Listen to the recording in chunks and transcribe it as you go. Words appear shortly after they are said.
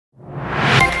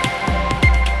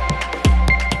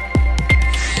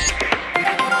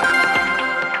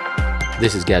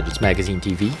This is Gadgets Magazine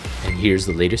TV, and here's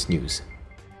the latest news.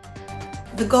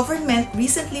 The government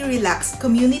recently relaxed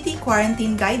community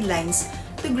quarantine guidelines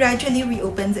to gradually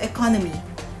reopen the economy.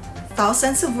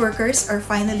 Thousands of workers are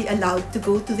finally allowed to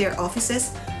go to their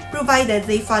offices, provided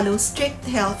they follow strict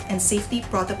health and safety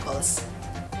protocols.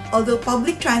 Although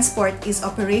public transport is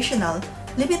operational,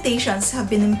 limitations have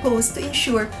been imposed to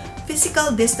ensure physical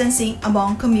distancing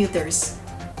among commuters.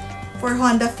 For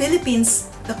Honda Philippines,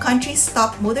 the country's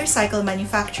top motorcycle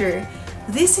manufacturer,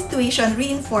 this situation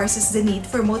reinforces the need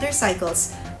for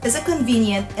motorcycles as a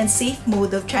convenient and safe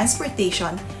mode of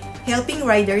transportation, helping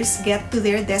riders get to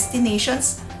their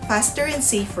destinations faster and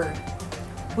safer.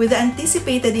 With the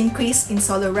anticipated increase in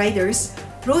solo riders,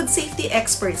 road safety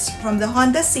experts from the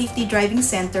Honda Safety Driving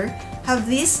Center have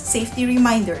these safety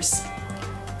reminders.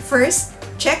 First,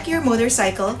 check your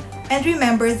motorcycle and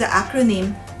remember the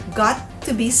acronym GOT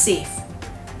to be safe.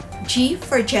 G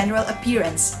for general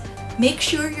appearance. Make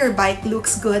sure your bike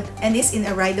looks good and is in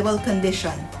a rideable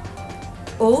condition.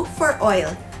 O for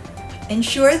oil.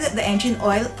 Ensure that the engine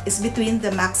oil is between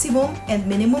the maximum and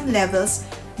minimum levels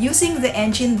using the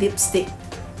engine dipstick.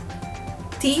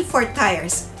 T for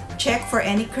tires. Check for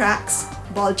any cracks,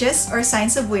 bulges, or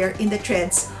signs of wear in the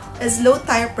treads, as low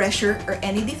tire pressure or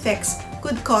any defects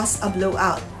could cause a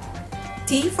blowout.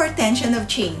 T for tension of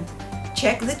chain.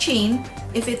 Check the chain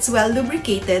if it's well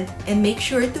lubricated and make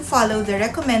sure to follow the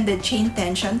recommended chain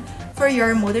tension for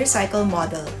your motorcycle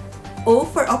model. O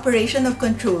for operation of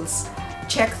controls.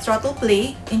 Check throttle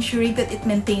play, ensuring that it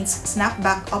maintains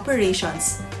snapback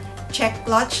operations. Check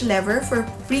clutch lever for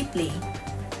free play.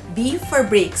 B for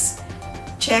brakes.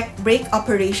 Check brake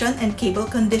operation and cable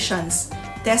conditions.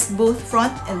 Test both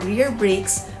front and rear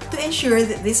brakes to ensure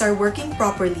that these are working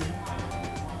properly.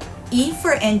 E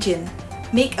for engine.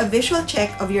 Make a visual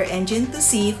check of your engine to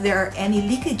see if there are any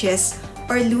leakages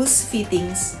or loose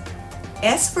fittings.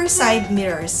 S for side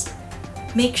mirrors.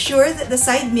 Make sure that the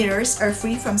side mirrors are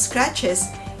free from scratches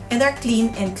and are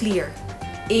clean and clear.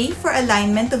 A for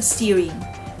alignment of steering.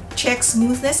 Check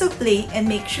smoothness of play and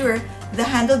make sure the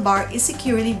handlebar is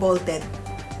securely bolted.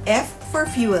 F for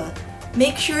fuel.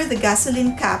 Make sure the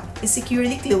gasoline cap is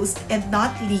securely closed and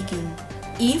not leaking.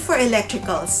 E for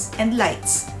electricals and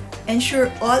lights.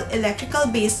 Ensure all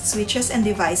electrical-based switches and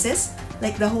devices,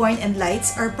 like the horn and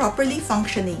lights, are properly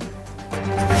functioning.